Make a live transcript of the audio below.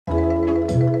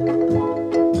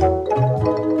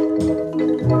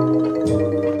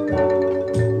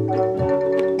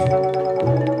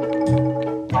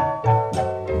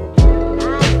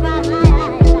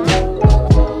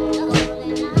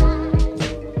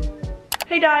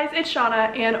Hey guys, it's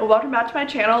Shauna and welcome back to my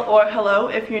channel, or hello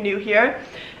if you're new here.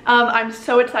 I'm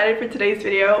so excited for today's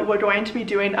video. We're going to be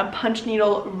doing a punch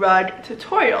needle rug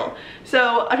tutorial.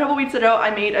 So a couple weeks ago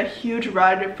I made a huge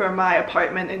rug for my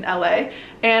apartment in LA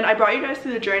and I brought you guys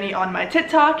through the journey on my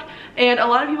TikTok, and a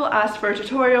lot of people asked for a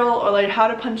tutorial or like how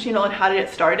to punch needle and how to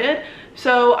get started.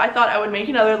 So I thought I would make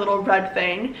another little rug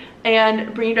thing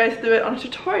and bring you guys through it on a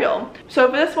tutorial. So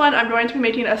for this one I'm going to be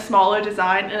making a smaller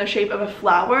design in the shape of a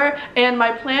flower, and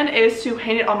my plan is to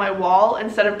hang it on my wall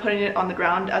instead of putting it on the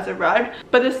ground as a rug.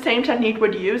 But the same technique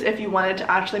would use if you wanted to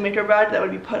actually make a rug that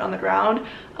would be put on the ground.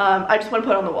 I just want to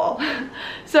put it on the wall.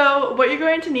 So what you're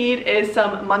going to need is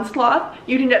some munce cloth.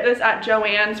 You can get this at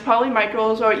Joann's, probably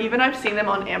Michael's, or even I've seen them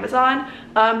on Amazon.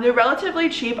 They're relatively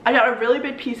cheap. I got a really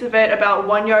big piece of it, about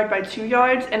 1 yard by 2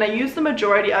 yards, and I used the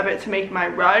majority of it to make my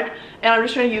rug, and I'm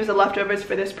just going to use the leftovers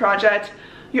for this project.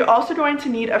 You're also going to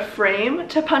need a frame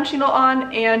to punch needle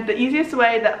on, and the easiest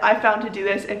way that I found to do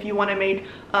this if you want to make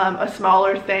a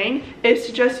smaller thing is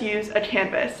to just use a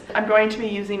canvas. I'm going to be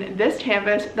using this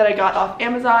canvas that I got off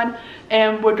Amazon,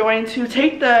 and we're going to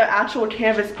take the actual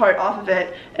canvas part off of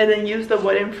it and then use the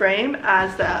wooden frame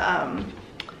as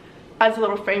a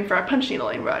little frame for a punch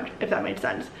needling rug, if that makes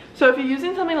sense. So if you're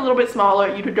using something a little bit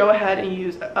smaller, you could go ahead and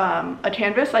use a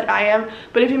canvas like I am,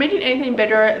 but if you're making anything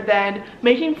bigger, then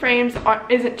making frames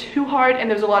isn't too hard, and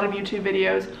there's a lot of YouTube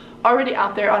videos already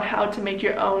out there on how to make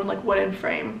your own like wooden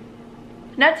frame.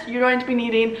 Next, you're going to be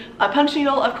needing a punch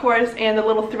needle, of course, and the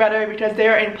little threader, because they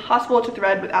are impossible to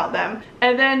thread without them,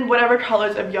 and then whatever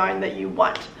colors of yarn that you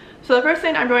want. So the first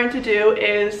thing I'm going to do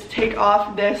is take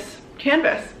off this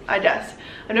canvas, I guess.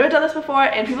 I've never done this before,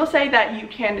 and people say that you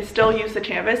can still use the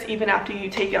canvas even after you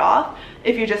take it off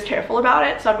if you're just careful about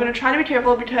it. So I'm going to try to be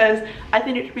careful because I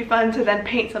think it could be fun to then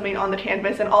paint something on the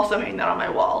canvas and also hang that on my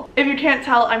wall. If you can't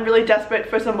tell, I'm really desperate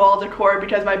for some wall decor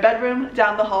because my bedroom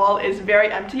down the hall is very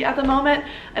empty at the moment,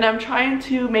 and I'm trying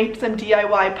to make some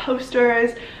DIY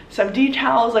posters, some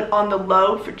decals like on the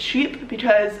low for cheap,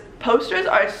 because posters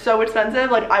are so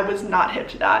expensive. Like, I was not hip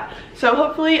to that. So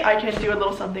hopefully I can do a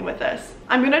little something with this.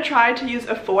 I'm gonna try to use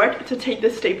a fork to take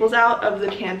the staples out of the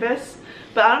canvas,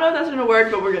 but I don't know if that's gonna work,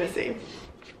 but we're gonna see.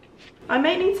 I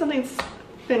might need something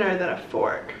thinner than a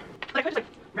fork. Like, rip the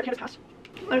canvas past.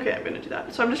 Okay, I'm gonna do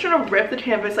that. So I'm just gonna rip the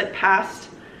canvas like past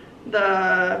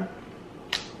the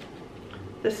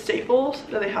staples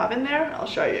that they have in there. I'll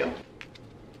show you.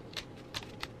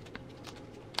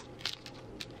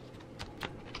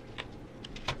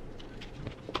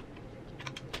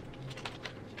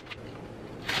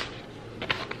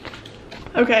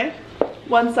 Okay,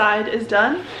 one side is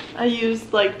done. I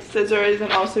used like scissors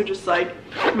and also just like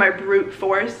my brute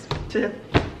force to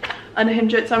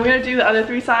unhinge it. So I'm gonna do the other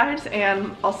 3 sides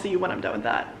and I'll see you when I'm done with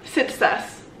that.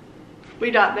 Success. We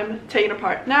got them taken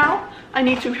apart. Now I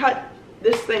need to cut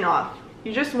this thing off.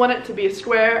 You just want it to be a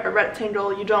square, a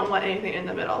rectangle. You don't want anything in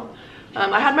the middle.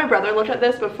 I had my brother look at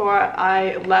this before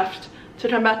I left to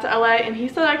come back to LA, and he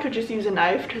said I could just use a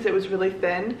knife because it was really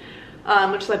thin.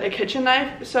 Which is like a kitchen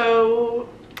knife. So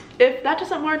if that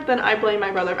doesn't work, then I blame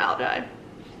my brother Malachi.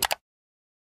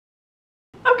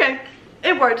 Okay,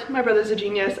 it worked. My brother's a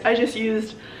genius. I just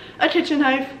used a kitchen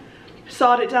knife,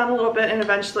 sawed it down a little bit, and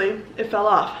eventually it fell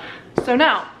off. So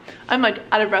now I'm like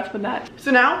out of breath from that. So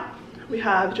now we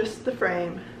have just the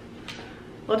frame.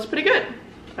 Looks pretty good.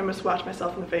 I'm gonna splash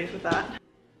myself in the face with that.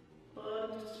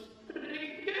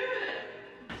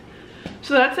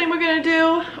 So the next thing we're going to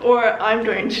do, or I'm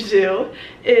going to do,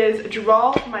 is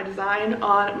draw my design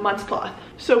on munce cloth.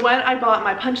 So when I bought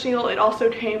my punch needle, it also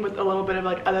came with a little bit of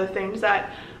like other things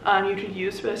that you could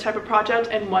use for this type of project,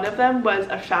 and one of them was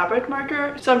a fabric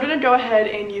marker. So I'm going to go ahead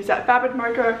and use that fabric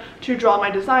marker to draw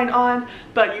my design on,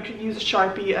 but you could use a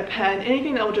Sharpie, a pen,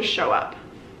 anything that will just show up.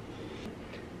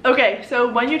 Okay, so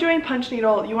when you're doing punch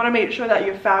needle, you want to make sure that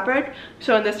your fabric,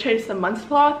 so in this case the munce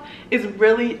cloth, is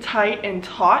really tight and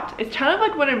taut. It's kind of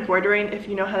like when embroidering, if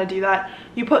you know how to do that.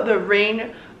 You put the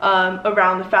ring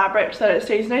around the fabric so that it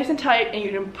stays nice and tight, and you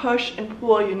can push and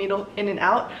pull your needle in and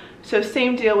out. So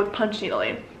same deal with punch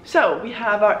needling. So we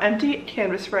have our empty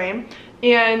canvas frame,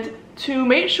 and to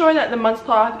make sure that the munce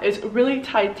cloth is really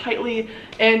tied tightly,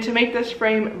 and to make this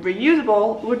frame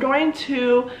reusable, we're going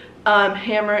to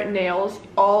hammer nails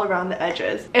all around the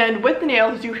edges. And with the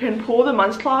nails, you can pull the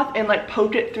munce cloth and like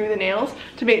poke it through the nails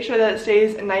to make sure that it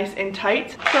stays nice and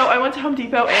tight. So I went to Home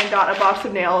Depot and got a box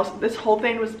of nails. This whole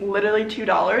thing was literally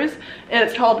 $2, and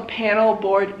it's called panel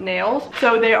board nails.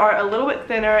 So they are a little bit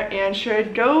thinner and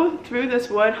should go through this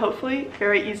wood hopefully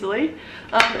very easily.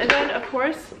 And then of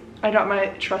course I got my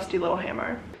trusty little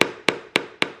hammer.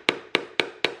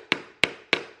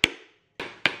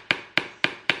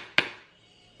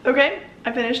 Okay,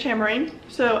 I finished hammering.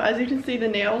 So as you can see, the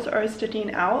nails are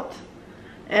sticking out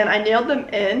and I nailed them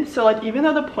in. So like even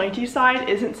though the pointy side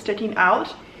isn't sticking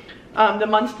out, the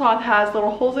Munce cloth has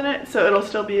little holes in it, so it'll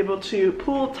still be able to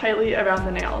pull tightly around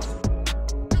the nails.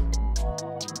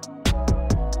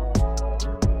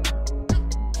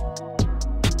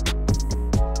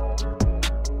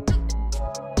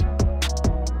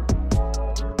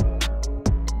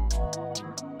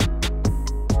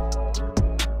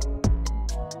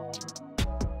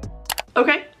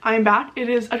 Okay, I'm back. It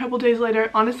is a couple days later.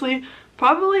 Honestly,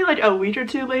 probably like a week or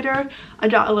two later, I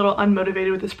got a little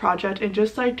unmotivated with this project and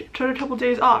just like took a couple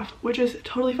days off, which is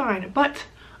totally fine. But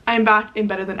I'm back and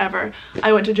better than ever.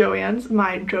 I went to Joann's,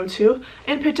 my go-to,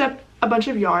 and picked up a bunch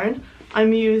of yarn.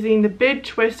 I'm using the Big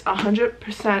Twist 100%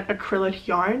 acrylic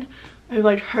yarn. I've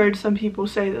like heard some people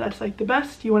say that that's like the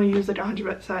best. You want to use like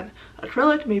 100%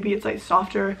 acrylic. Maybe it's like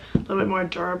softer, a little bit more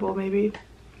durable maybe.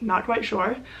 Not quite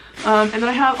sure. And then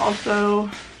I have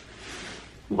also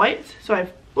white. So I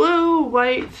have blue,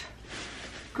 white,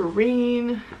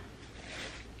 green,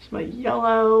 my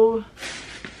yellow,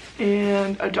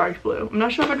 and a dark blue. I'm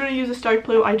not sure if I'm going to use this dark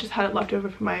blue. I just had it left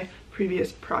over from my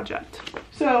previous project.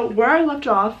 So where I left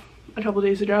off a couple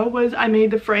days ago was I made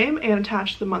the frame and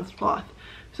attached the Munce cloth.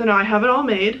 So now I have it all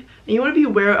made, and you want to be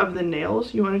aware of the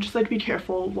nails. You want to just like be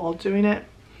careful while doing it.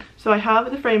 So I have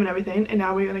the frame and everything, and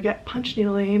now we're gonna get punch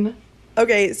needling.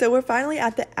 Okay, so we're finally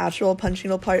at the actual punch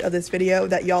needle part of this video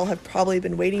that y'all have probably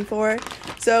been waiting for.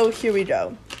 So here we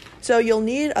go. So you'll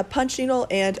need a punch needle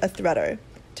and a threader.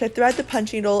 To thread the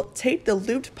punch needle, take the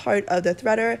looped part of the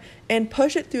threader and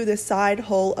push it through the side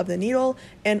hole of the needle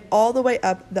and all the way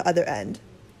up the other end.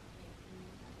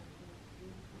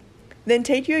 Then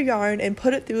take your yarn and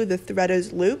put it through the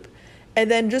threader's loop, and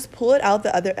then just pull it out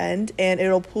the other end, and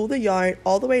it'll pull the yarn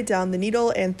all the way down the needle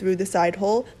and through the side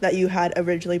hole that you had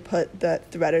originally put the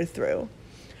threader through.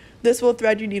 This will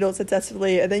thread your needle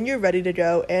successfully, and then you're ready to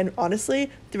go. And honestly,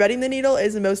 threading the needle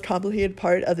is the most complicated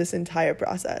part of this entire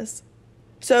process.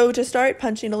 So to start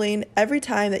punch needling, every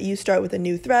time that you start with a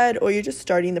new thread or you're just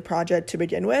starting the project to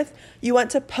begin with, you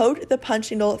want to poke the punch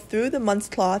needle through the Munce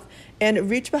cloth and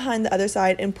reach behind the other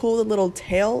side and pull the little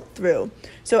tail through.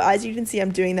 So as you can see,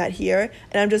 I'm doing that here,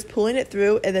 and I'm just pulling it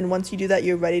through, and then once you do that,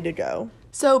 you're ready to go.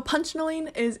 So punch needling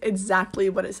is exactly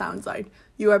what it sounds like.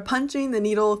 You are punching the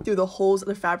needle through the holes of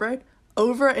the fabric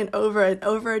over and over and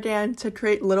over again to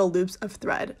create little loops of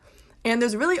thread. And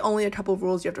there's really only a couple of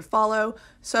rules you have to follow,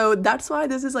 so that's why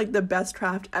this is like the best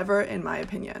craft ever in my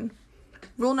opinion.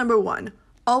 Rule number 1,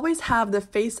 always have the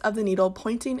face of the needle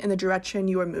pointing in the direction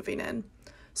you are moving in.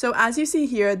 So as you see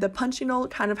here, the punch needle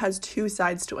kind of has two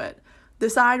sides to it. The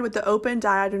side with the open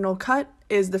diagonal cut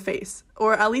is the face,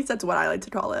 or at least that's what I like to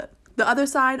call it. The other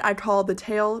side I call the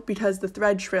tail because the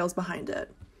thread trails behind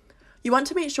it. You want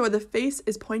to make sure the face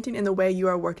is pointing in the way you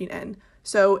are working in.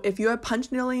 So if you are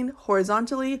punch needling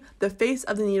horizontally, the face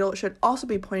of the needle should also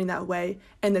be pointing that way,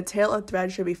 and the tail of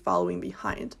thread should be following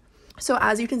behind. So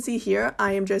as you can see here,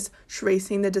 I am just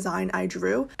tracing the design I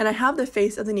drew, and I have the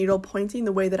face of the needle pointing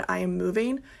the way that I am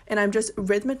moving, and I'm just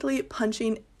rhythmically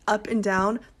punching up and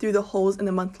down through the holes in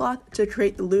the Munce cloth to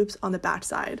create the loops on the back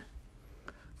side.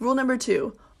 Rule number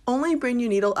 2. Only bring your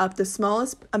needle up the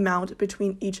smallest amount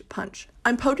between each punch.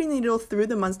 I'm poking the needle through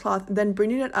the Munce cloth, then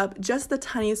bringing it up just the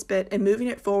tiniest bit and moving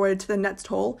it forward to the next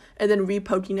hole, and then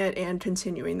re-poking it and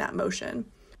continuing that motion.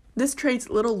 This creates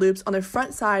little loops on the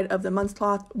front side of the Munce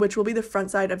cloth, which will be the front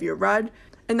side of your rug,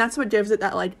 and that's what gives it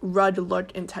that like rug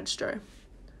look and texture.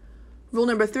 Rule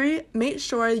number 3, make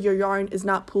sure your yarn is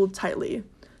not pulled tightly.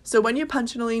 So when you're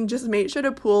punch needling, just make sure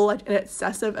to pull like an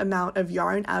excessive amount of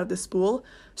yarn out of the spool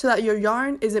so that your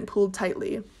yarn isn't pulled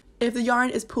tightly. If the yarn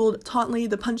is pulled tautly,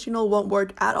 the punch needle won't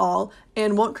work at all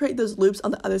and won't create those loops on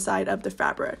the other side of the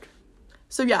fabric.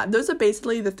 So yeah, those are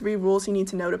basically the 3 rules you need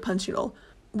to know to punch needle.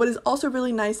 What is also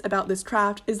really nice about this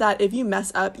craft is that if you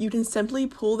mess up, you can simply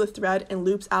pull the thread and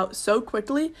loops out so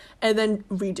quickly and then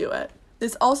redo it.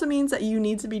 This also means that you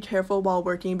need to be careful while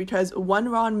working because one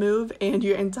wrong move and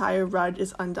your entire rug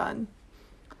is undone.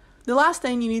 The last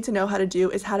thing you need to know how to do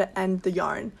is how to end the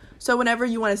yarn. So whenever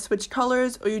you want to switch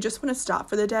colors or you just want to stop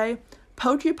for the day,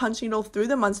 poke your punch needle through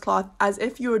the Munce cloth as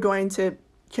if you were going to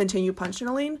continue punch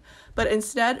needling, but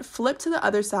instead flip to the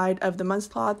other side of the Munce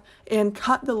cloth and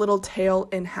cut the little tail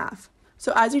in half.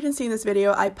 So as you can see in this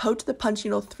video, I poked the punch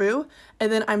needle through,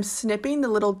 and then I'm snipping the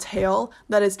little tail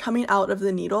that is coming out of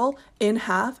the needle in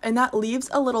half, and that leaves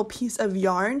a little piece of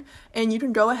yarn, and you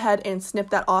can go ahead and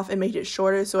snip that off and make it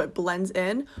shorter so it blends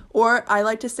in, or I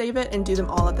like to save it and do them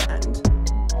all at the end.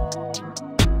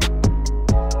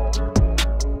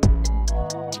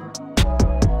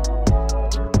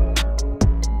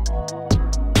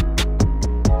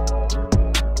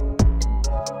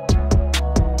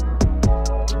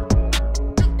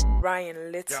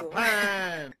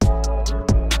 Japan.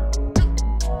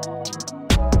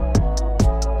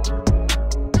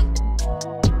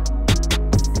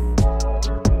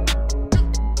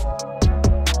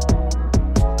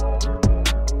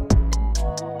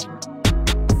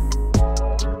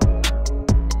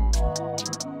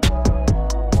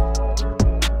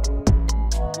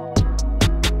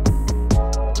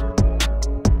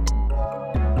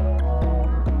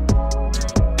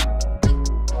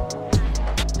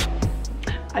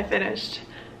 I finished.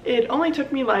 It only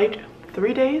took me like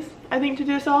 3 days, I think, to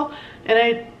do this all, and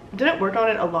I didn't work on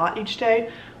it a lot each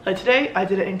day. Like today, I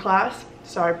did it in class,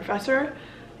 sorry professor,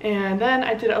 and then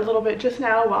I did it a little bit just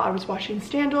now while I was watching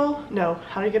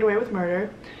How to Get Away with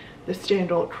Murder, the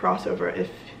Standal crossover.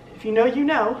 If you know, you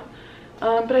know.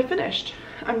 But I finished.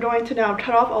 I'm going to now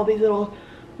cut off all these little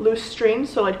loose strings,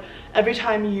 so like every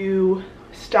time you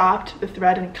stopped the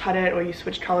thread and cut it, or you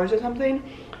switched colors or something,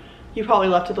 you probably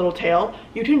left a little tail.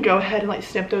 You can go ahead and like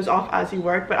snip those off as you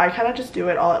work, but I kind of just do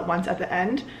it all at once at the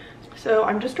end. So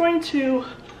I'm just going to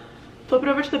flip it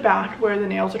over to the back where the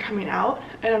nails are coming out,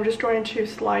 and I'm just going to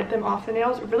slide them off the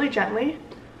nails really gently.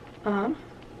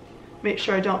 Make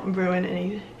sure I don't ruin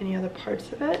any other parts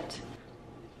of it.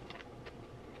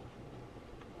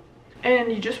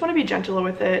 And you just want to be gentler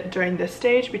with it during this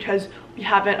stage because we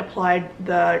haven't applied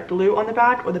the glue on the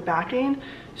back or the backing.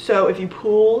 So if you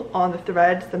pull on the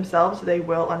threads themselves, they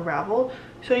will unravel.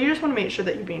 So you just want to make sure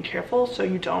that you're being careful so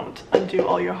you don't undo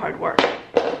all your hard work.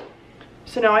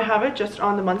 So now I have it just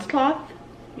on the munce cloth.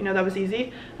 You know, that was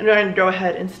easy. I'm going to go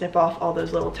ahead and snip off all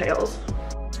those little tails.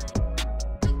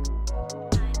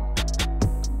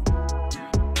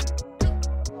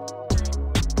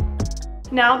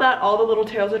 Now that all the little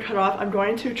tails are cut off, I'm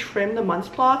going to trim the munce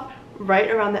cloth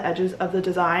right around the edges of the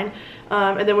design.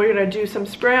 And then we're going to do some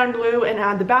spray on glue and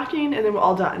add the backing, and then we're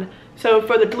all done. So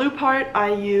for the glue part,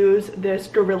 I use this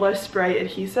Gorilla Spray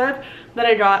adhesive that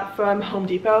I got from Home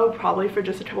Depot, probably for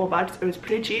just a couple bucks. It was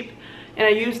pretty cheap. And I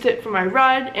used it for my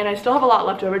rug, and I still have a lot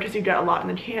left over because you get a lot in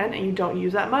the can and you don't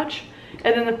use that much.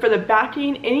 And then for the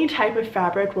backing, any type of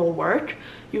fabric will work.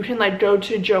 You can like go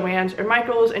to Joann's or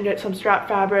Michael's and get some strap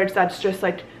fabrics that's just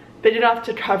like big enough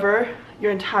to cover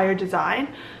your entire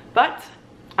design. But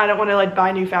I don't want to like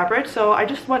buy new fabric, so I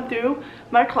just went through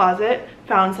my closet,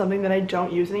 found something that I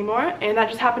don't use anymore, and that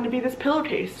just happened to be this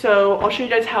pillowcase. So I'll show you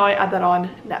guys how I add that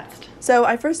on next. So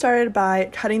I first started by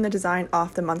cutting the design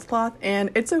off the munce cloth,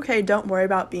 and it's okay, don't worry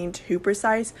about being too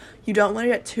precise. You don't want to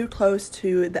get too close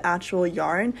to the actual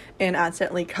yarn and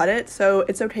accidentally cut it, so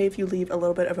it's okay if you leave a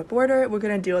little bit of a border. We're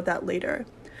going to deal with that later.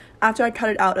 After I cut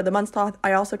it out of the munce cloth,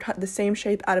 I also cut the same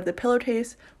shape out of the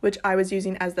pillowcase, which I was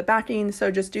using as the backing,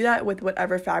 so just do that with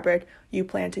whatever fabric you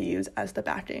plan to use as the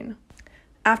backing.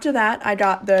 After that, I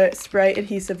got the spray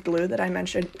adhesive glue that I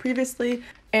mentioned previously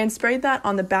and sprayed that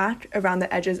on the back around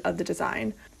the edges of the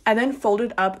design. I then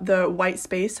folded up the white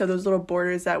space, so those little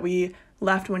borders that we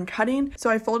left when cutting.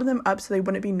 So I folded them up so they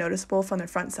wouldn't be noticeable from the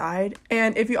front side.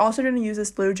 And if you're also going to use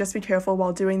this glue, just be careful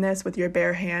while doing this with your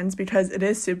bare hands because it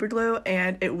is super glue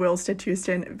and it will stick to your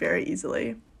skin very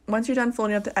easily. Once you're done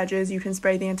folding up the edges, you can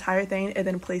spray the entire thing and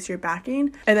then place your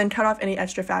backing and then cut off any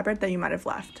extra fabric that you might have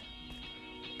left.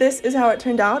 This is how it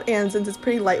turned out, and since it's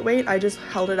pretty lightweight, I just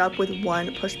held it up with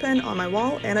one push pin on my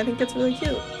wall, and I think it's really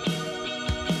cute.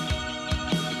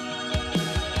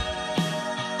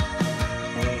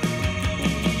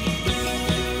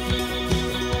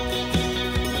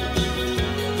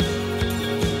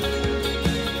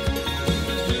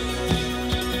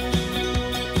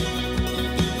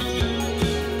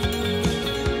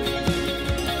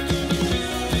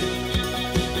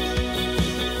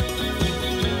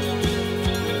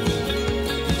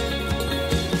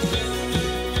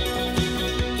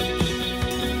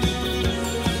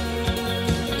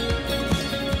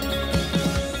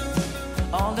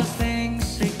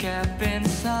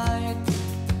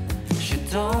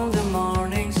 On the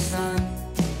morning sun,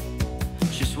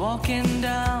 she's walking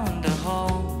down the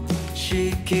hall.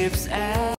 She keeps asking